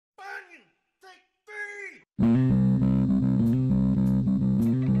Hello,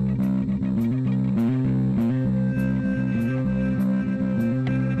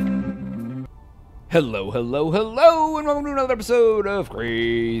 hello, hello, and welcome to another episode of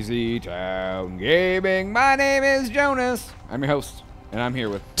Crazy Town Gaming. My name is Jonas. I'm your host, and I'm here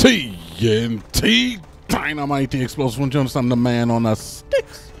with TNT Dinomight, the explosive one. Jonas, I'm the man on the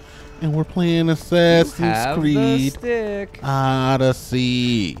sticks, and we're playing Assassin Creed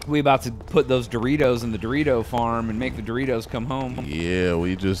Odyssey. We about to put those Doritos in the Dorito farm and make the Doritos come home. Yeah,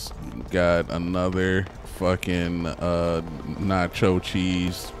 we just got another fucking nacho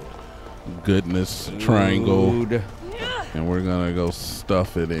cheese goodness triangle, and we're gonna go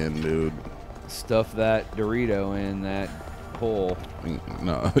stuff it in, dude. Stuff that Dorito in that hole.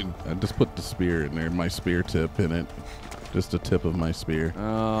 No, I just put the spear in there, my spear tip in it, just the tip of my spear.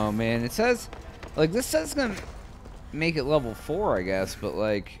 Oh man, it says, like, this says gonna make it level 4, I guess, but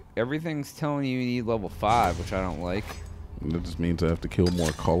like everything's telling you need level 5, which I don't like. That just means I have to kill more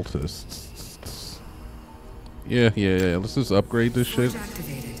cultists. Yeah. Let's just upgrade this shit.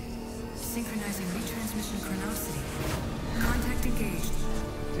 Synchronizing retransmission chronicity. Contact engaged.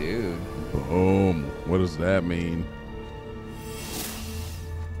 Dude. Boom. What does that mean?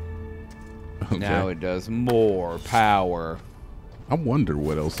 Okay. Now it does more power. I wonder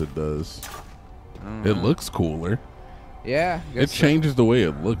what else it does. It looks cooler. Yeah. It changes the way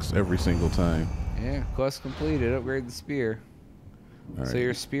it looks every single time. Yeah. Quest completed. Upgrade the spear. All So right.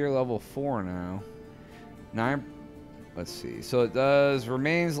 you're spear level 4 now. 9. Let's see. So it does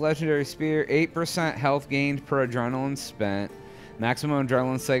remains legendary spear, 8% health gained per adrenaline spent, maximum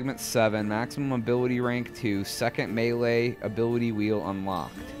adrenaline segment 7, maximum ability rank 2, second melee ability wheel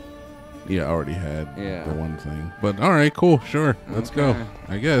unlocked. Yeah, I already had Yeah. the one thing. But all right, cool, sure, let's go.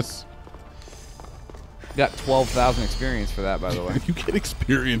 I guess. Got 12,000 experience for that, by the way. You get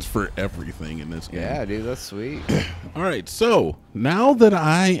experience for everything in this game. Yeah, dude, that's sweet. All right, so now that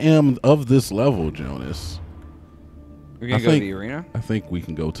I am of this level, Jonas, We're gonna go to the arena. I think we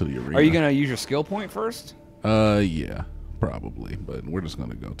can go to the arena. Are you gonna use your skill point first? Yeah, probably. But we're just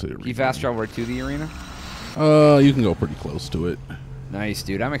gonna go to the arena. You fast travel right to the arena? You can go pretty close to it. Nice,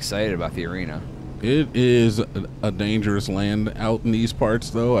 dude. I'm excited about the arena. It is a dangerous land out in these parts,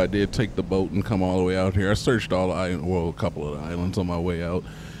 though. I did take the boat and come all the way out here. I searched all the islands, well, a couple of the islands on my way out.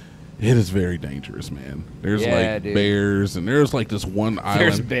 It is very dangerous, man. There's like dude. bears, and there's like this one island.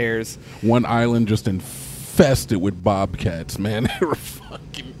 There's bears. One island just infested with bobcats, man. They were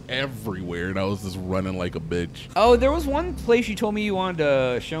fucking everywhere, and I was just running like a bitch. Oh, there was one place you told me you wanted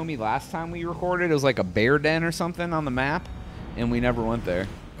to show me last time we recorded. It was like a bear den or something on the map, and we never went there.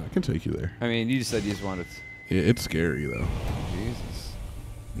 I can take you there. I mean, you just said you just wanted to. Yeah, it's scary, though. Jesus.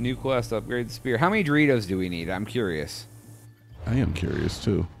 New quest, upgrade the spear. How many Doritos do we need? I'm curious. I am curious,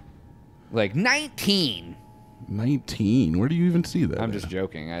 too. Like 19. 19? Where do you even see that? I'm at? just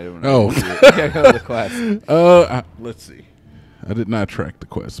joking. I don't know. Oh. The quest. Let's see. I did not track the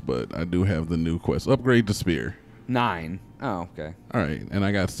quest, but I do have the new quest. Upgrade the spear. 9. Oh, okay. All right, and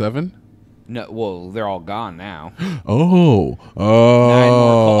I got 7? No, well, they're all gone now. Oh. 9 more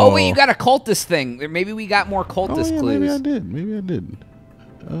oh, wait, you got a cultist thing. Maybe we got more cultist yeah, clues. Maybe I did.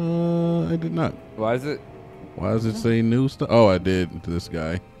 I did not. Why is it? Why does it say new stuff? Oh, I did to this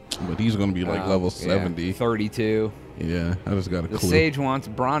guy. But he's going to be like level 70. Yeah, 32. Yeah, I just got a The clue. sage wants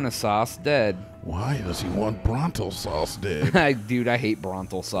Brontosaurus dead. Why does he want Bronto sauce dead? Dude, I hate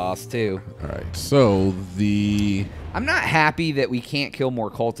Bronto sauce too. All right, so the... I'm not happy that we can't kill more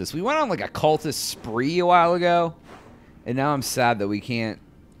cultists. We went on like a cultist spree a while ago, and now I'm sad that we can't.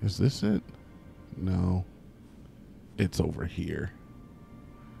 Is this it? No. It's over here.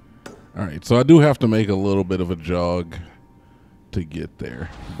 All right, so I do have to make a little bit of a jog to get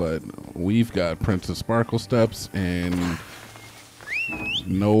there, but we've got Princess Sparkle Steps, and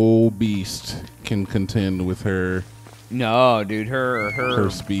no beast can contend with her. No, dude, her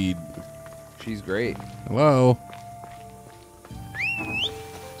speed. She's great. Hello,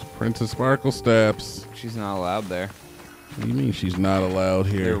 Princess Sparkle Steps. She's not allowed there. What do you mean she's not allowed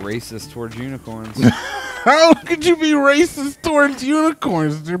They're here? racist towards unicorns. How could you be racist towards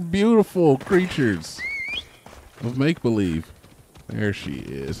unicorns? They're beautiful creatures of make-believe. There she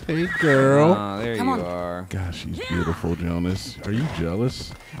is. Hey, girl. There you are. Gosh, she's beautiful, Jonas. Are you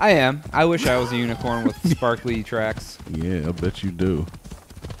jealous? I am. I wish I was a unicorn with sparkly tracks. Yeah, I bet you do.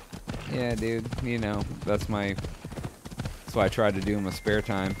 Yeah, dude. You know, that's what I tried to do in my spare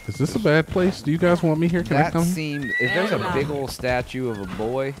time. Is this a bad place? Do you guys want me here? Can I That come? seemed... If there's a big old statue of a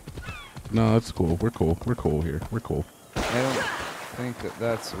boy... No, it's cool. We're cool. We're cool here. We're cool. I don't think that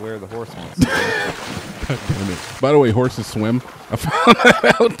that's where the horse wants to go. God damn it. By the way, horses swim. I found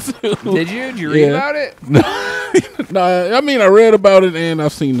that out too. Did you? Did you read about it? No, I mean, I read about it and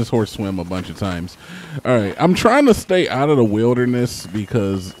I've seen this horse swim a bunch of times. All right. I'm trying to stay out of the wilderness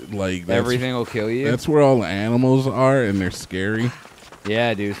because, like, Everything will kill you. That's where all the animals are and they're scary.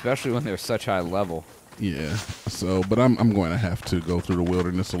 Yeah, dude, especially when they're such high level. Yeah. So, but I'm going to have to go through the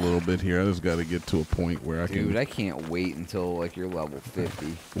wilderness a little bit here. I just got to get to a point where I can. Dude, I can't wait until, like, you're level 50.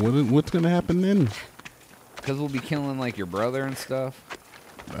 What's going to happen then? Because we'll be killing, like, your brother and stuff.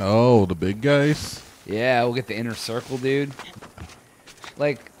 Oh, the big guys? Yeah, we'll get the inner circle, dude.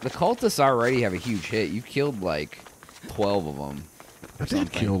 Like, the cultists already have a huge hit. You killed, like, 12 of them. I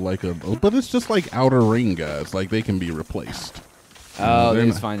did kill, like, but it's just like outer ring guys. Like, they can be replaced. Oh, they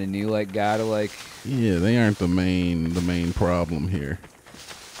just find a new, like, guy to, like... Yeah, they aren't the main problem here.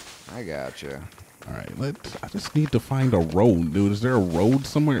 I gotcha. All right, I just need to find a road, dude. Is there a road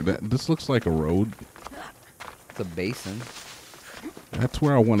somewhere? This looks like a road. It's a basin. That's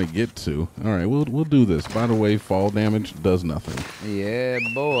where I want to get to. All right, we'll do this. By the way, fall damage does nothing. Yeah,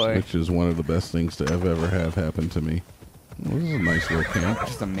 boy. Which is one of the best things to ever have happen to me. Well, this is a nice little camp.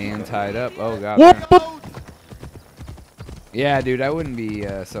 Just a man tied up. Oh, God. Whoop! Yeah, dude, I wouldn't be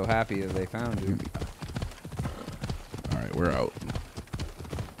so happy if they found you. All right, we're out.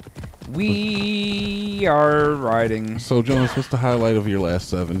 We are riding. So, Jonas, what's the highlight of your last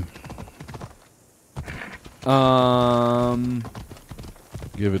 7?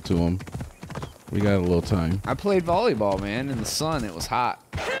 Give it to him. We got a little time. I played volleyball, man, in the sun. It was hot.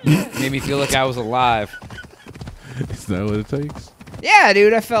 Made me feel like I was alive. Is that what it takes? Yeah,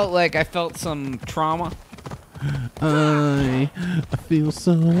 dude, I felt some trauma. I feel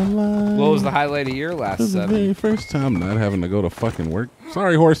so alive. What was the highlight of your last For the 7? very first time not having to go to fucking work.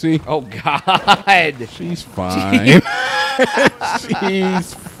 Sorry, horsey. Oh, God. She's fine.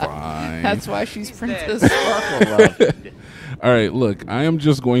 She's fine. That's why she's Princess Sparkle Love. All right, look, I am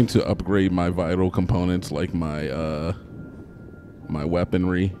just going to upgrade my vital components like my my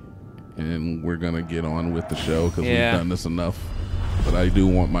weaponry, and we're going to get on with the show because we've done this enough. But I do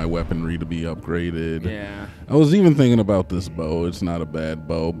want my weaponry to be upgraded. Yeah. I was even thinking about this bow. It's not a bad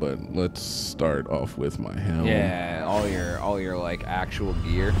bow, but let's start off with my helm. Yeah, all your like actual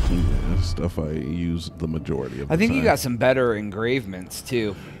gear. Yeah, stuff I use the majority of the I think time. you got some better engravements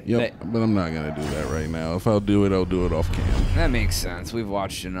too. Yep, but I'm not going to do that right now. If I'll do it off cam. That makes sense. We've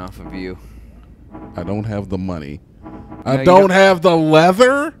watched enough of you. I don't have the money. I don't have the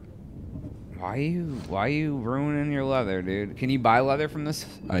leather? Why you ruining your leather, dude? Can you buy leather from this?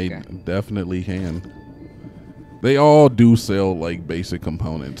 I definitely can. They all do sell like basic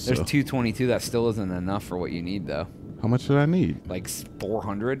components. There's so. 222. That still isn't enough for what you need, though. How much did I need? Like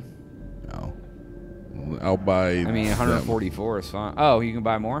 400. No. I'll buy. I mean, 144 is fine. Oh, you can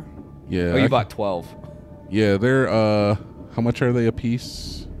buy more? Yeah. Oh, you bought 12. Yeah, they're how much are they a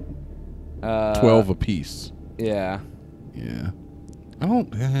piece? 12 a piece. Yeah. Yeah. I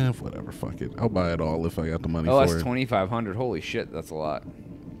don't. Whatever. Fuck it. I'll buy it all if I got the money for it. Oh, that's 2,500. Holy shit, that's a lot.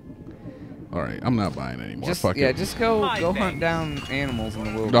 All right, I'm not buying anymore. Fuck it. Just go hunt down animals in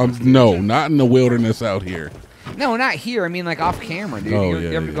the wilderness. No, not in the wilderness out here. No, not here. I mean, like off camera, dude. Oh,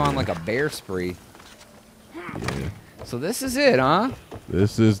 you ever go on like a bear spree? Yeah. So this is it, huh?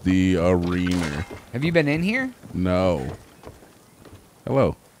 This is the arena. Have you been in here? No.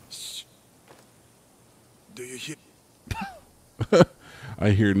 Hello. Do you hear?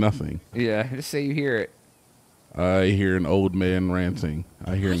 I hear nothing. Yeah, just say you hear it. I hear an old man ranting.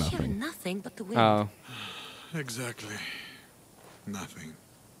 I hear nothing. I hear nothing but the wind. Oh. Exactly. Nothing.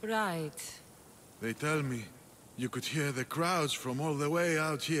 Right. They tell me you could hear the crowds from all the way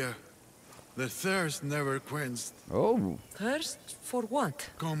out here. The thirst never quenched. Oh. Thirst for what?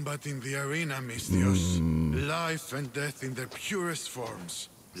 Combating the arena, Mistios. Life and death in their purest forms.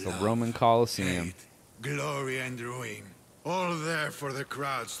 The Roman Colosseum. Hate, glory and ruin. All there for the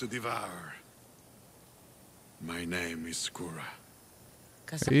crowds to devour. My name is Skura.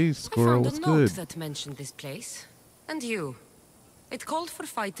 Hey, Squirrel, what's I found a note good? that mentioned this place. And you. It called for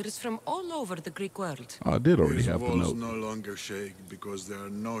fighters from all over the Greek world. Oh, I did already These have the walls note. no longer shake because there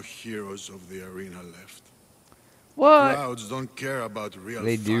are no heroes of the arena left. What? Crowds don't care about real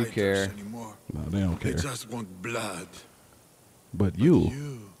They do fighters care. anymore. No, they don't They care. just want blood. But you,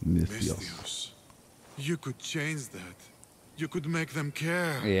 You, Mistios. Mistios, you could change that. You could make them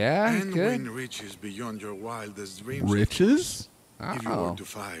care. Yeah, and good. win riches beyond your wildest dreams. Riches? If you were to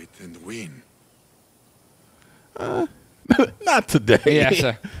fight and win. Not today. Yeah,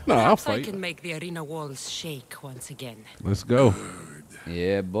 sir. No, I'll Perhaps I fight. can make the arena walls shake once again. Let's go.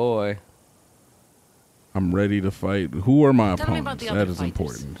 Yeah, boy. I'm ready to fight. Who are my Tell me about opponents? the That other is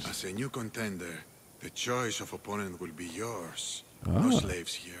fighters. important. As a new contender, The choice of opponent will be yours. No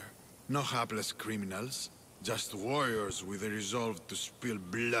slaves here. No hapless criminals. Just warriors with a resolve to spill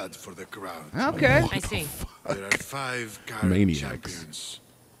blood for the crowd. Okay. I see. There are 5 current Maniacs. champions.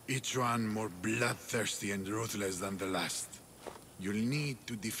 Each one more bloodthirsty and ruthless than the last. You'll need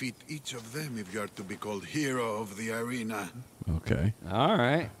to defeat each of them if you are to be called hero of the arena. Okay. All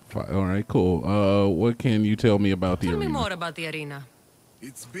right. All right, cool. What can you tell me about the Tell me arena? more about the arena.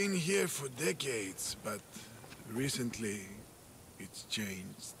 It's been here for decades, but recently it's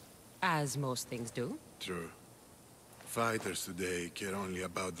changed. As most things do. True. Fighters today care only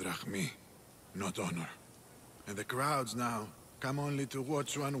about drachmi, not honor. And the crowds now come only to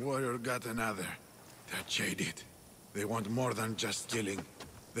watch one warrior gut another. They're jaded. They want more than just killing.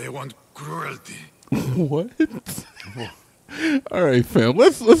 They want cruelty. What? All right, fam.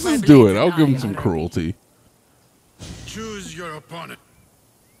 Let's just do it. I'll give him some cruelty. Choose your opponent.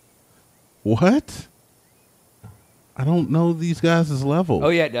 What? I don't know these guys' level. Oh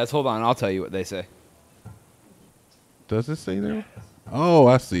yeah, it does. Hold on, I'll tell you what they say. Does it say there? Oh,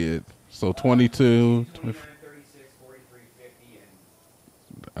 I see it. So 22. 20,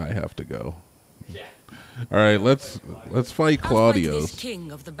 I have to go. Yeah. All right, let's fight I'll fight Claudio's. this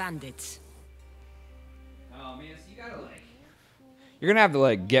king of the bandits. Oh man, so you gotta you're gonna have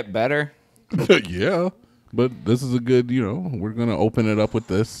to get better. Yeah, but this is a good. We're gonna open it up with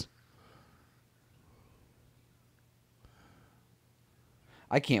this.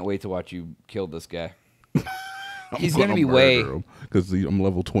 I can't wait to watch you kill this guy. He's gonna be way because I'm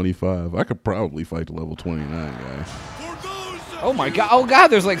level 25. I could probably fight the level 29 guy. Oh my god! Oh god!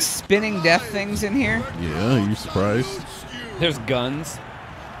 There's spinning death things in here. Yeah, you surprised? There's guns.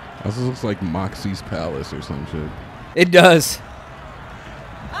 This looks like Moxie's palace or some shit. It does.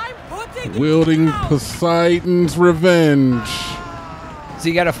 Wielding Poseidon's revenge. So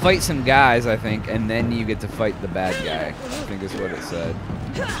you gotta fight some guys, I think, and then you get to fight the bad guy. I think is what it said.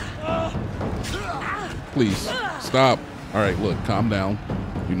 Please stop. All right, look, calm down.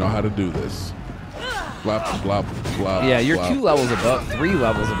 You know how to do this. Blop, blop, blop. Yeah, you're blop. 2 levels above, 3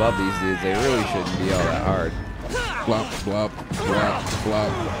 levels above these dudes. They really shouldn't be all that hard. Blop, blop, blop,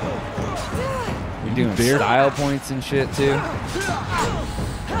 blop. You're doing dare- style points and shit too.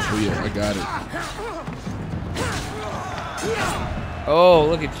 Oh yeah, I got it. Oh,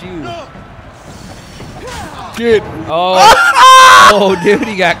 look at you. Get. Oh, oh, dude,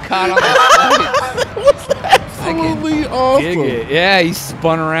 he got caught on the Absolutely awesome. Dig it. Yeah, he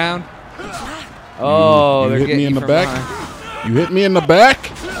spun around. Oh, you they're hit getting me in you the from back. behind. You hit me in the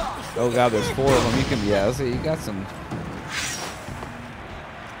back. Oh god, there's 4 of them. You can, yeah. So you got some.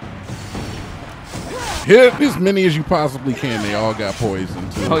 Hit as many as you possibly can. They all got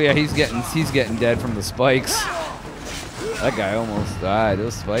poisoned too. Oh yeah, he's getting dead from the spikes. That guy almost died.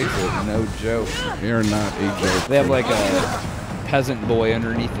 Those spikes are no joke. They're not a joke. They have a peasant boy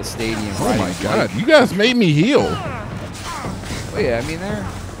underneath the stadium. Oh my god, you guys made me heal. Oh yeah, I mean they're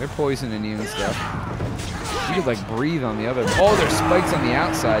poisoning you and stuff. You could breathe on the other. Oh, there's spikes on the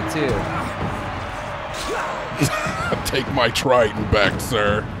outside too. Take my trident back,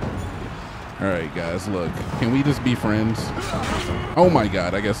 sir. All right, guys, look. Can we just be friends? Oh my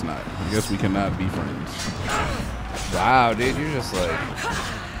god, I guess not. I guess we cannot be friends. Wow, dude, you're just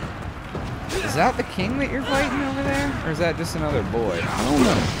Is that the king that you're fighting over there? Or is that just another boy? I don't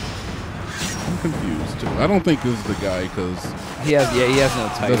know. I'm confused too. I don't think this is the guy because He has no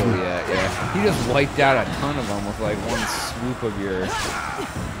title yet, yeah. He just wiped out a ton of them with one swoop of your...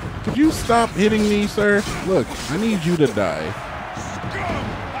 Could you stop hitting me, sir? Look, I need you to die.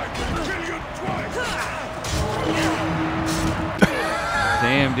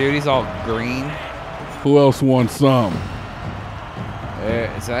 Damn, dude, he's all green. Who else wants some?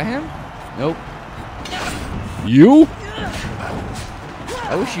 Is that him? Nope. You?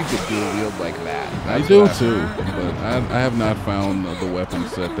 I wish you could dual wield like that. I do too, but I have not found the weapon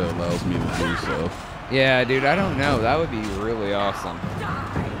set that allows me to do so. Yeah, dude, I don't know. That would be really awesome.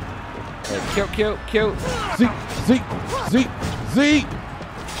 Kill. Zeke.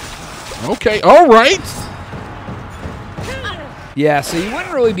 Okay, all right. Yeah, so you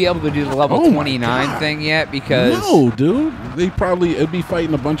wouldn't really be able to do the level 29 thing yet because... No, dude. It'd be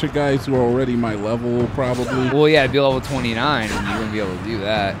fighting a bunch of guys who are already my level, probably. Well, yeah, it'd be level 29, and you wouldn't be able to do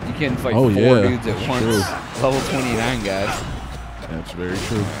that. You can't fight 4 dudes at once. True. Level 29 guys. That's very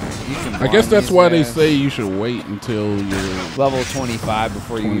true. You can I guess that's why they guys. say you should wait until you're level 25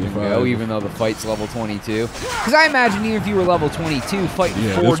 before you even 25. go, even though the fight's level 22. Because I imagine even if you were level 22, fighting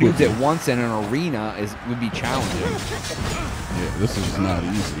 4 dudes at once in an arena would be challenging. Yeah, this is not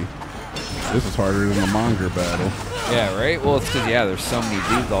easy. This is harder than the Monger battle. Yeah, right? Well, it's because, yeah, there's so many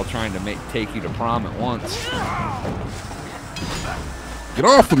dudes all trying to take you to prom at once. Get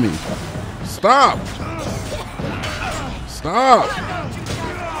off of me! Stop! Stop!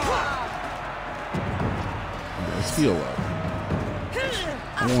 Let's heal up.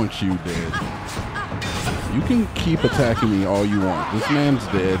 I want you dead. You can keep attacking me all you want. This man's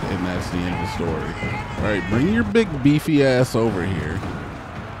dead, and that's the end of the story. Alright, bring your big beefy ass over here.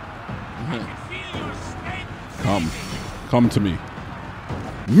 Come to me.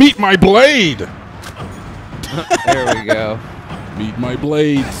 Meet my blade! There we go. Meet my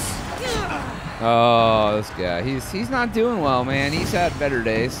blades. Oh, this guy. He's not doing well, man. He's had better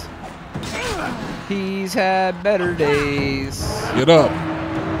days. He's had better days. Get up.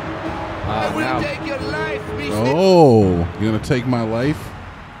 Now. Oh, you're gonna take my life?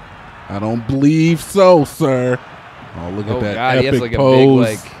 I don't believe so, sir. Oh, look at that God, epic he has like pose. a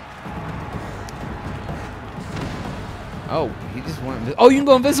big, like... Oh, he just went... Oh, you can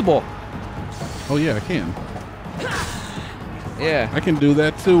go invisible. Oh, yeah, I can. Yeah. I can do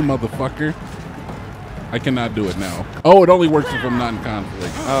that too, motherfucker. I cannot do it now. Oh, it only works if I'm not in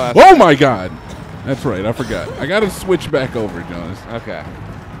conflict. Oh my God. That's right, I forgot. I gotta switch back over, Jonas. Okay.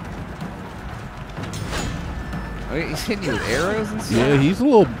 Oh, he's hitting you with arrows and stuff? Yeah, he's a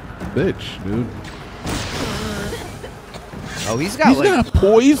little bitch, dude. Oh, he's got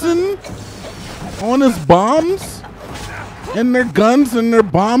poison on his bombs? And their guns and their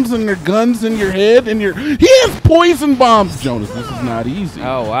bombs and their guns in your head and your... He has poison bombs, Jonas. This is not easy.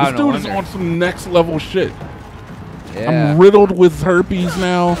 Oh, wow, This dude is on some next level shit. Yeah. I'm riddled with herpes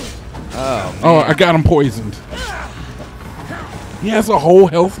now. Oh, man. Oh, I got him poisoned. He has a whole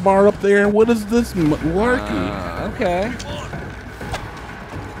health bar up there. What is this malarkey? Okay.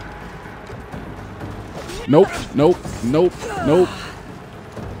 Nope, nope, nope, nope.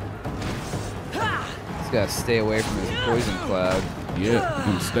 He's got to stay away from his poison cloud. Yeah,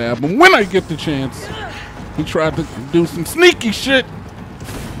 and stab him when I get the chance. He tried to do some sneaky shit.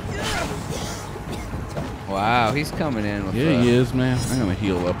 Wow, he's coming in with Yeah, he is, man. I'm gonna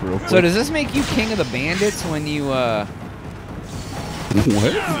heal up real quick. So does this make you king of the bandits when you, What?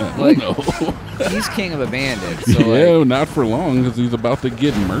 Like, no. He's king of the bandits. So yeah, like, not for long, because he's about to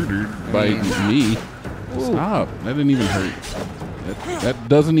get murdered by me. Ooh. Stop. That didn't even hurt. That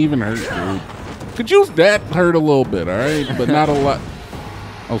doesn't even hurt, dude. Could use that hurt a little bit, all right? But not a lot.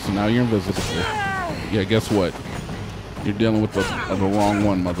 Oh, so now you're invisible. Yeah, guess what? You're dealing with the wrong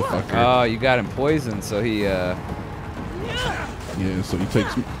one, motherfucker. Oh, you got him poisoned, so he, Yeah, so he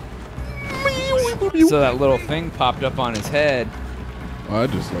takes... So that little thing popped up on his head. Oh, I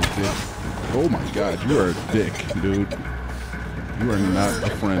just like it. Oh my God, you are a dick, dude. You are not a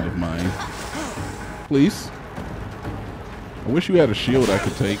friend of mine. Please. I wish you had a shield I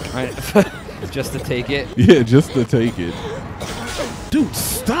could take. Just to take it? Yeah, just to take it. Dude,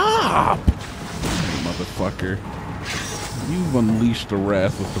 stop! Motherfucker. You've unleashed the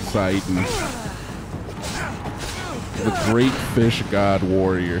wrath of Poseidon. The great fish god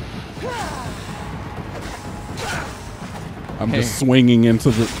warrior. I'm just swinging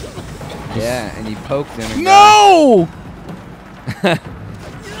into the... Yeah, and you poked him. And No!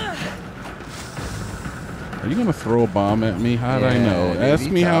 Are you gonna throw a bomb at me? How'd I know? dude, Ask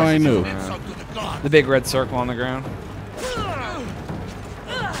me how I knew. The big red circle on the ground.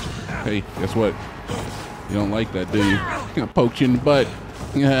 Hey, guess what? You don't like that, do you? I'm gonna poke you in the butt.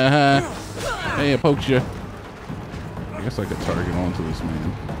 Hey, I poked you. I guess I could target onto this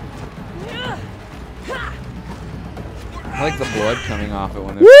man. I like the blood coming off it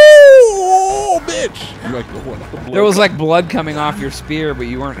when Woo! Oh, bitch! You like the what? The blood there was like blood coming off your spear, but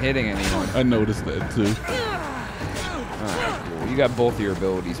you weren't hitting anyone. I noticed that too. Alright, cool. You got both of your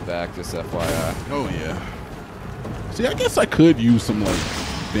abilities back, just FYI. Oh yeah. See, I guess I could use some like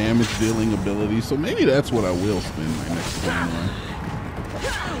damage dealing abilities, so maybe that's what I will spend my next turn on.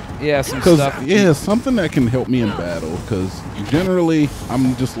 Yeah, some stuff. Yeah, something that can help me in battle, because generally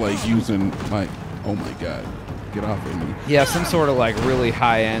I'm just like using like, oh my God, get off of me. Yeah, some sort of like really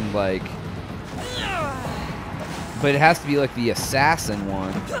high end like. But it has to be like the assassin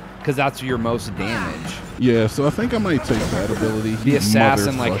one, because that's your most damage. Yeah, so I think I might take that ability. The You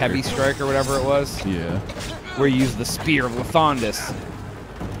assassin, like motherfucker. heavy strike or whatever it was. Yeah. Where you use the spear of Lathondus.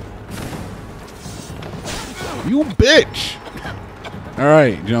 You bitch! All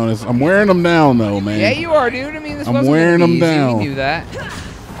right, Jonas, I'm wearing them down though, man. Yeah, you are, dude. I mean, this I'm wasn't wearing gonna them be easy. down. We knew that.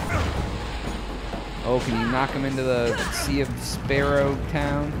 Oh, can you knock him into the Sea of Sparrow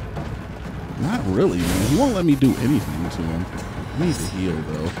town? Not really, man. He won't let me do anything to him. I need to heal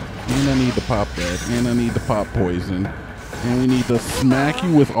though, and I need to pop that, and I need to pop poison. And we need to smack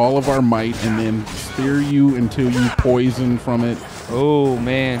you with all of our might and then spear you until you poison from it. Oh,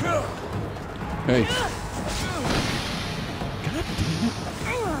 man. Hey.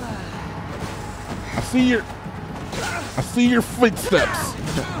 I see your footsteps.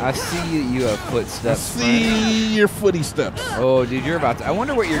 I see you have footsteps. See your footy steps. Oh, dude, you're about to... I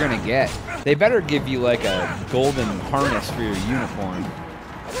wonder what you're going to get. They better give you, like, a golden harness for your uniform.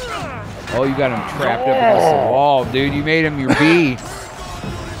 Oh, you got him trapped up against the wall, dude. You made him your bee.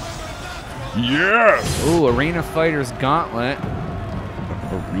 Yes! Ooh, Arena Fighter's Gauntlet.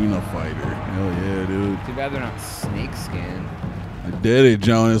 Arena Fighter. Hell yeah, dude. Too bad they're not snakeskin. I did it,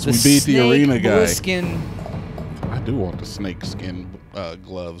 Jonas. We beat the arena guy. Skin. I do want the snake skin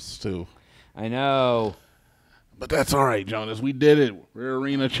gloves, too. I know. But that's all right, Jonas. We did it. We're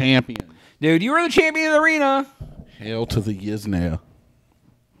arena champions. Dude, you were the champion of the arena. Hail to the Yizna.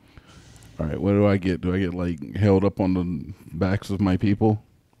 All right, what do I get? Do I get, like, held up on the backs of my people?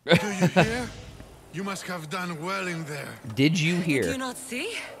 Do you hear? You must have done well in there. Did you Do you hear? not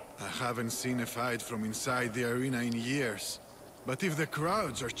see? I haven't seen a fight from inside the arena in years. But if the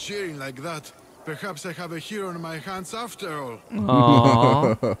crowds are cheering like that, perhaps I have a hero on my hands after all.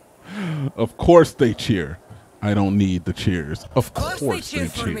 Aww. Of course they cheer. I don't need the cheers. Of course they cheer they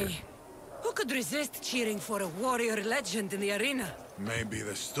for cheer. me. Who could resist cheering for a warrior legend in the arena? Maybe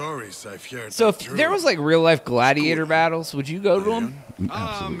the stories I've heard. So are if true. there was like real life gladiator battles, would you go to them?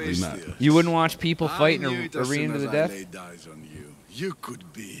 Absolutely not. You wouldn't watch people I fight in knew an it as arena to soon the as I death? laid eyes on you. You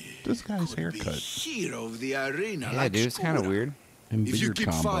could be. This guy's could be haircut. hero of the arena. Yeah, like dude, it's kind of Skura. weird. And If you beard keep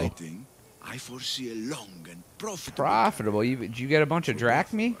combo. fighting, I foresee a long and profitable. Profitable. Did you get a bunch of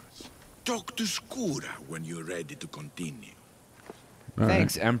drachmi? Talk to Skura when you're ready to continue. All right.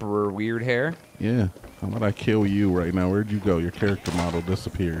 Thanks, Emperor Weird Hair. Yeah. How about I kill you right now? Where'd you go? Your character model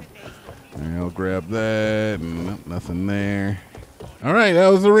disappeared. All right, I'll grab that. And nope, nothing there. All right, that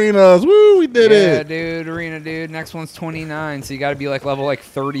was arenas. Woo, we did Yeah, it. dude, arena, dude. Next one's 29, so you got to be like level like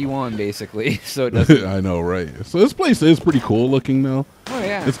 31 basically. So it doesn't. I know, right? So this place is pretty cool looking, though. Oh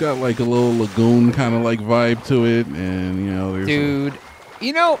yeah, It's got like a little lagoon kind of like vibe to it, and you know, there's dude.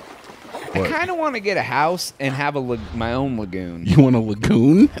 You know, I What? kind of want to get a house and have my own lagoon. you want a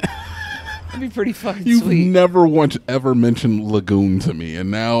lagoon? That'd be pretty fucking You've sweet. never once ever mentioned lagoon to me, and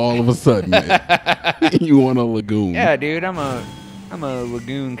now all of a sudden you want a lagoon. Yeah, dude, I'm a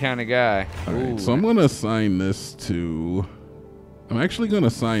lagoon kind of guy. All right, Ooh. so I'm gonna assign this to. I'm actually gonna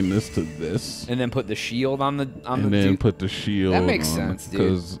assign this to this, And then put the shield on the and then put the shield. That makes sense, dude.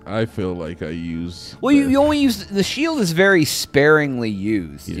 Because I feel like I use. Well, you only use the shield is very sparingly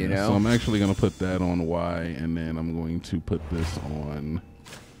used. Yeah, You know. So I'm actually gonna put that on Y, and then I'm going to put this on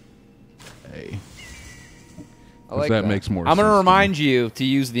A. I like that makes more I'm sense gonna to remind you to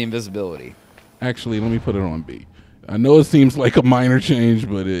use the invisibility. Actually, let me put it on B. I know it seems like a minor change,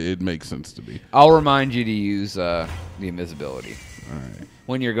 but it makes sense to me. I'll remind you to use the invisibility All right.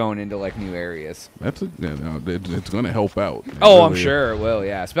 when you're going into like new areas. That's it's going to help out. It Oh, I'm really- sure it will.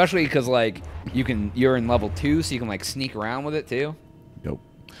 Yeah, especially because like you're in level 2, so you can like sneak around with it too. Yep.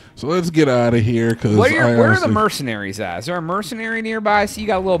 So let's get out of here because Where are the mercenaries at? Is there a mercenary nearby? See, you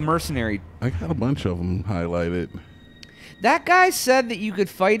got a little mercenary. I got a bunch of them highlighted. That guy said that you could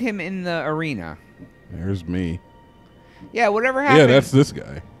fight him in the arena. There's me. Yeah, whatever happened. Yeah, that's this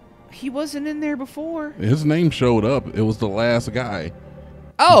guy. He wasn't in there before. His name showed up. It was the last guy.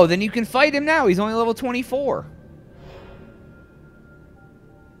 Oh, then you can fight him now. He's only level 24.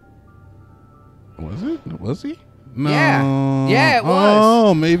 Was it? Was he? No. Yeah, it was.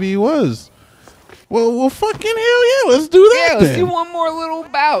 Oh, maybe he was. Well, fucking hell yeah, let's do that. Yeah, let's then. do one more little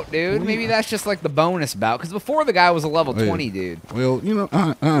bout, dude. Maybe that's just like the bonus bout. Because before the guy was a level 20, dude. Well, you know,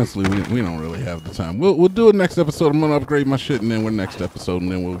 honestly, we don't really have the time. We'll do it next episode. I'm gonna upgrade my shit, and then we're next episode,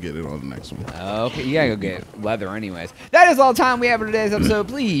 and then we'll get it on the next one. Okay, you gotta go get leather anyways. That is all the time we have for today's episode.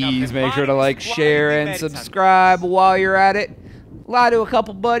 Please make sure to like, share, and subscribe while you're at it. Lie to a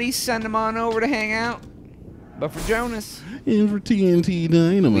couple buddies, send them on over to hang out. But for Jonas, And for TNT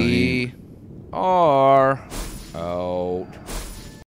Dinomight. we are